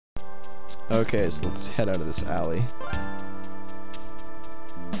Okay, so let's head out of this alley.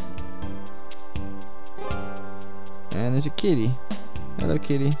 And there's a kitty. Hello,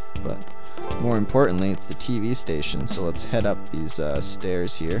 kitty. But more importantly, it's the TV station, so let's head up these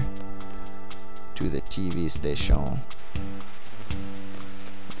stairs here to the TV station.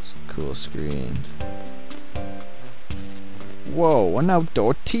 It's a cool screen. Whoa, an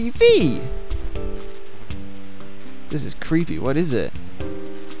outdoor TV! This is creepy. What is it?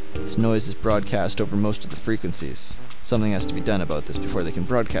 This noise is broadcast over most of the frequencies. Something has to be done about this before they can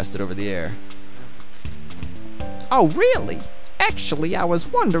broadcast it over the air. Oh, really? Actually, I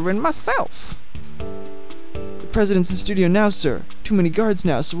was wondering myself. The president's in the studio now, sir. Too many guards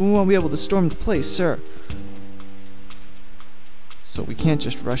now, so we won't be able to storm the place, sir. So we can't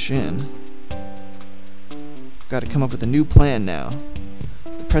just rush in. We've got to come up with a new plan now.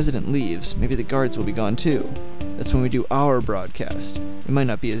 If the president leaves, maybe the guards will be gone too. That's when we do our broadcast. It might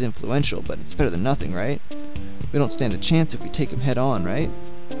not be as influential, but it's better than nothing, right? We don't stand a chance if we take him head on, right?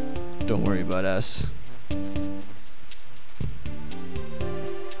 Don't worry about us.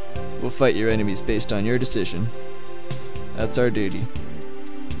 We'll fight your enemies based on your decision. That's our duty.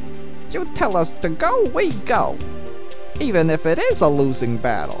 You tell us to go, we go. Even if it is a losing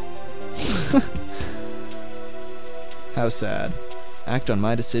battle. How sad. Act on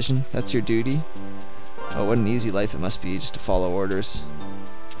my decision? That's your duty? Oh, what an easy life it must be just to follow orders.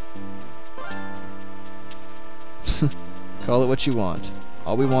 Call it what you want.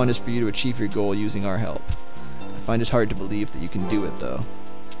 All we want is for you to achieve your goal using our help. I find it hard to believe that you can do it, though.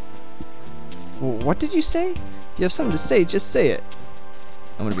 What did you say? If you have something to say, just say it.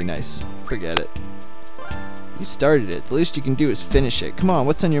 I'm gonna be nice. Forget it. You started it. The least you can do is finish it. Come on,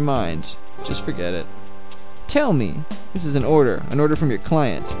 what's on your mind? Just forget it. Tell me. This is an order from your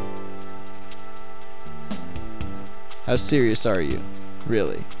client. How serious are you?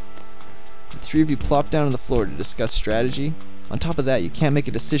 Really? The three of you plop down on the floor to discuss strategy? On top of that, you can't make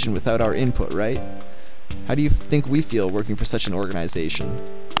a decision without our input, right? How do you think we feel working for such an organization?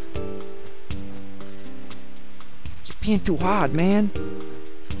 You're being too hard, man.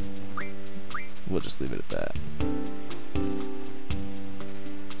 We'll just leave it at that.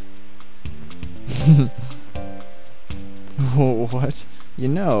 What? You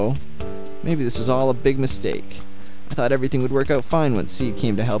know, maybe this was all a big mistake. I thought everything would work out fine when Seed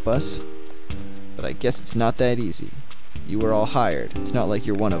came to help us. But I guess it's not that easy. You were all hired. It's not like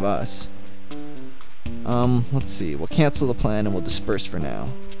you're one of us. Let's see. We'll cancel the plan and we'll disperse for now.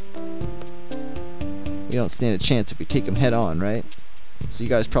 We don't stand a chance if we take him head on, right? So you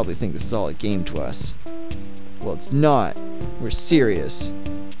guys probably think this is all a game to us. Well, it's not. We're serious.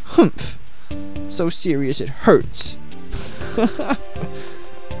 Humph! So serious it hurts.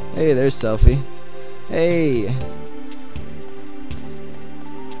 Hey, there's Selfie. Hey!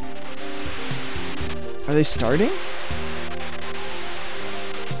 Are they starting?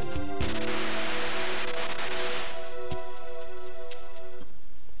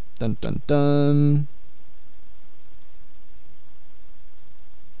 Dun dun dun.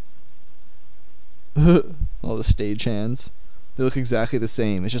 All the stagehands. They look exactly the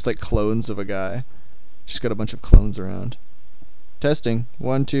same. It's just like clones of a guy. Just got a bunch of clones around. Testing.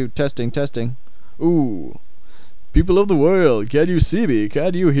 1, 2, testing, testing. Ooh. People of the world, can you see me?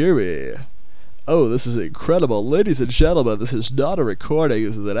 Can you hear me? Oh, this is incredible. Ladies and gentlemen, this is not a recording.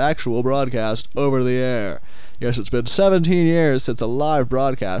 This is an actual broadcast over the air. Yes, it's been 17 years since a live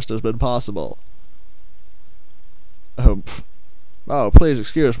broadcast has been possible. Oh, please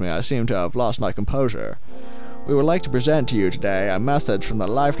excuse me. I seem to have lost my composure. We would like to present to you today a message from the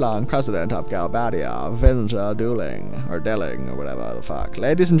lifelong president of Galbadia, Vinza Delling, or whatever the fuck.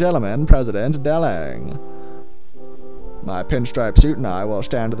 Ladies and gentlemen, President Delling. My pinstripe suit and I will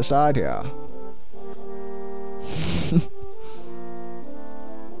stand to the side here.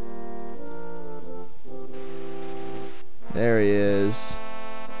 There he is.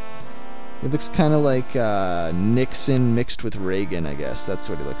 He looks kind of like Nixon mixed with Reagan, I guess. That's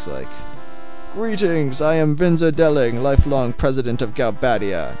what he looks like. Greetings, I am Vinza Delling, lifelong president of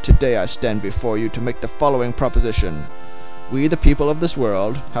Galbadia. Today I stand before you to make the following proposition. We, the people of this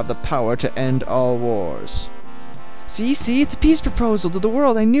world, have the power to end all wars. See, it's a peace proposal to the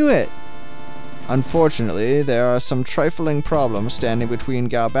world, I knew it! Unfortunately, there are some trifling problems standing between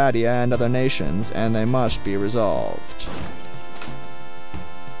Galbadia and other nations, and they must be resolved.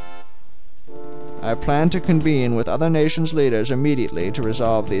 I plan to convene with other nations' leaders immediately to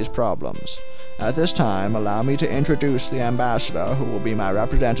resolve these problems. At this time, allow me to introduce the ambassador who will be my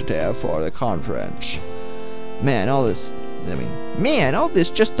representative for the conference. Man, all this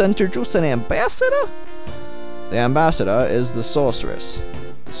just to introduce an ambassador? The ambassador is the sorceress.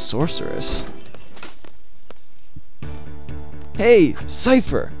 The The sorceress? Hey,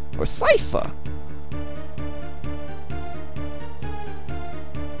 Cypher! Or Cypher!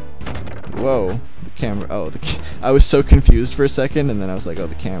 Whoa, the camera. Oh, I was so confused for a second, and then I was like, oh,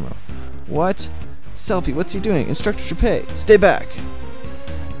 the camera. What? Selfie, what's he doing? Instructor Chapey, stay back!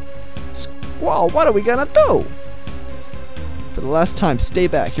 Squall, what are we gonna do? For the last time, stay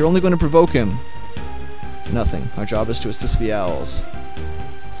back. You're only going to provoke him. Nothing. Our job is to assist the owls.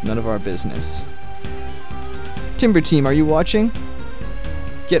 It's none of our business. Timber Team, are you watching?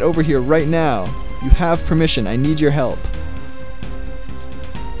 Get over here right now. You have permission. I need your help.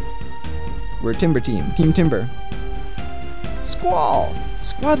 We're Timber Team. Team Timber. Squall!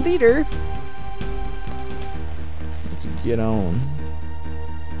 Squad leader! Let's get on.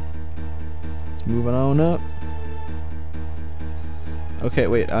 Let's move on up. Okay,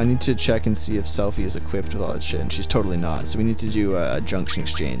 wait, I need to check and see if Selfie is equipped with all that shit, and she's totally not. So we need to do a junction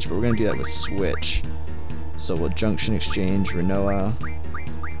exchange, but we're going to do that with Switch. So we'll junction exchange Renoa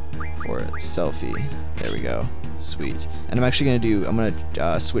for Selfie. There we go. Sweet. And I'm actually going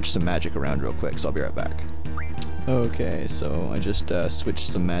to switch some magic around real quick, so I'll be right back. Okay, so I just switched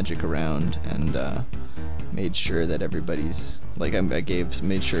some magic around and made sure that everybody's, like,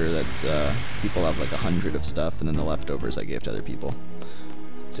 made sure that people have like 100 of stuff, and then the leftovers I gave to other people.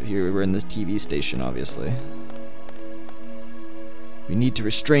 So here we're in the TV station, obviously. We need to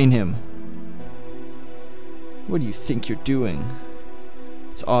restrain him. What do you think you're doing?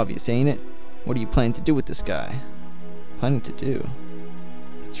 It's obvious, ain't it? What are you planning to do with this guy? Planning to do?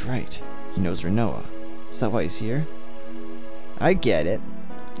 That's right. He knows Renoa. Is that why he's here? I get it.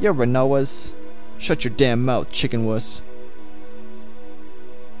 You're Renoa's. Shut your damn mouth, chicken wuss.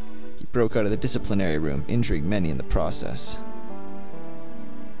 He broke out of the disciplinary room, injuring many in the process.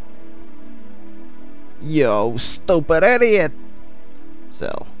 Yo, stupid idiot!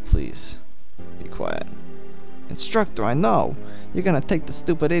 Zell, please. Be quiet. Instructor, I know. You're gonna take the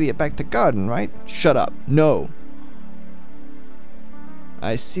stupid idiot back to garden, right? Shut up. No.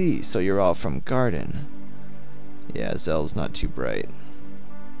 I see, so you're all from garden. Yeah, Zell's not too bright.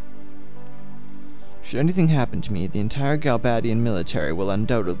 Should anything happen to me, the entire Galbadian military will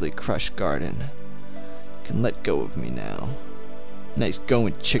undoubtedly crush Garden. You can let go of me now. Nice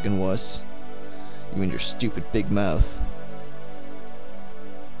going, chicken wuss. You and your stupid big mouth.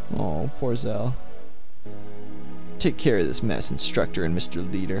 Oh, poor Zell. Take care of this mess, Instructor and Mr.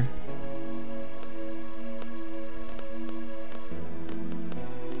 Leader.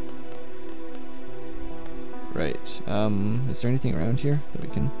 Right, is there anything around here that we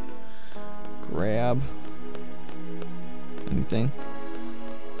can grab? Anything?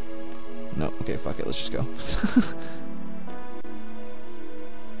 No, okay, fuck it, let's just go.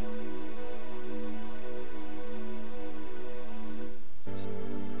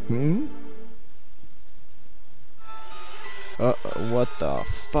 Uh-oh, what the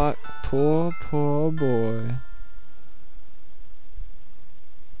fuck? Poor boy.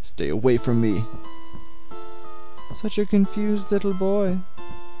 Stay away from me. Such a confused little boy.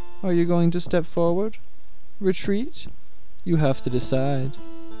 Are you going to step forward? Retreat? You have to decide.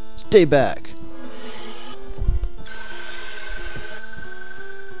 Stay back!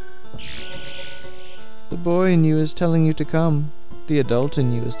 The boy in you is telling you to come. The adult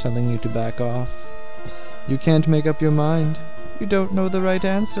in you is telling you to back off. You can't make up your mind. You don't know the right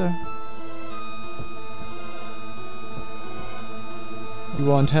answer. You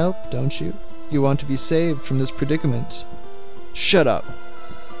want help, don't you? You want to be saved from this predicament. Shut up!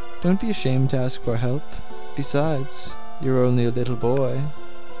 Don't be ashamed to ask for help. Besides, you're only a little boy.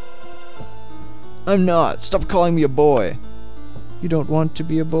 I'm not! Stop calling me a boy! You don't want to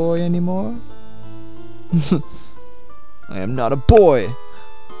be a boy anymore? I am not a boy!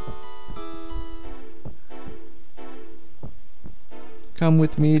 Come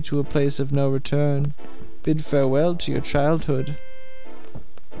with me to a place of no return. Bid farewell to your childhood.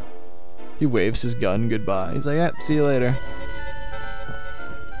 He waves his gun goodbye. He's like, yeah, see you later.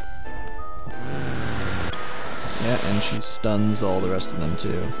 Yeah, and she stuns all the rest of them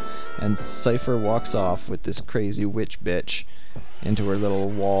too. And Cypher walks off with this crazy witch bitch into her little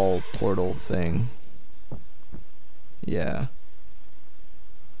wall portal thing. Yeah.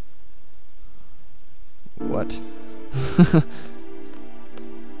 What?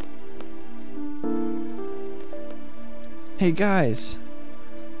 Hey guys!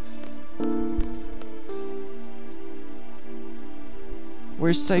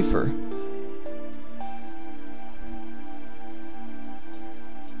 Where's Cypher?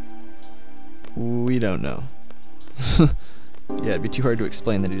 We don't know. Yeah, it'd be too hard to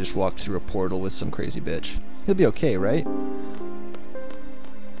explain that he just walked through a portal with some crazy bitch. He'll be okay, right?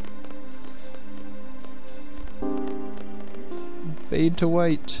 Fade to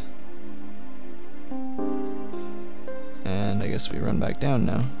white. And I guess we run back down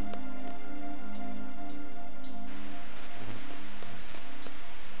now.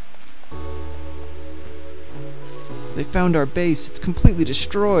 They found our base. It's completely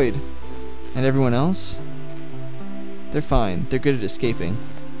destroyed. And everyone else? They're fine. They're good at escaping.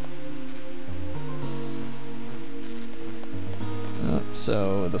 Oh,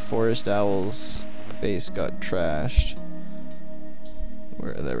 so the forest owl's base got trashed.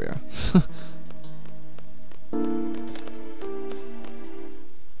 There we are.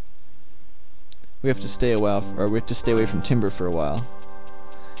 We have to stay a while, or we have to stay away from timber for a while.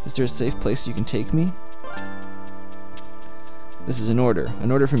 Is there a safe place you can take me? This is an order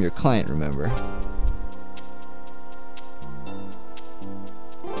from your client, remember?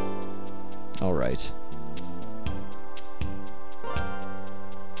 All right.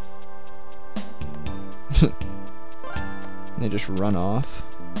 They just run off.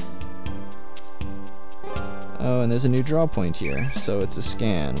 Oh, and there's a new draw point here, so it's a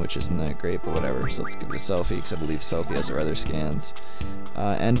scan, which isn't that great, but whatever. So let's give it a selfie, because I believe selfie has our other scans.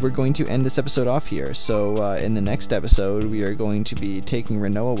 And we're going to end this episode off here. So in the next episode, we are going to be taking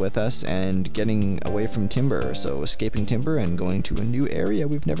Renoa with us and getting away from timber. So escaping timber and going to a new area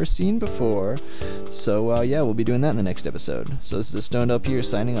we've never seen before. So yeah, we'll be doing that in the next episode. So this is TheStonedLPer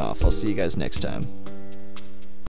signing off. I'll see you guys next time.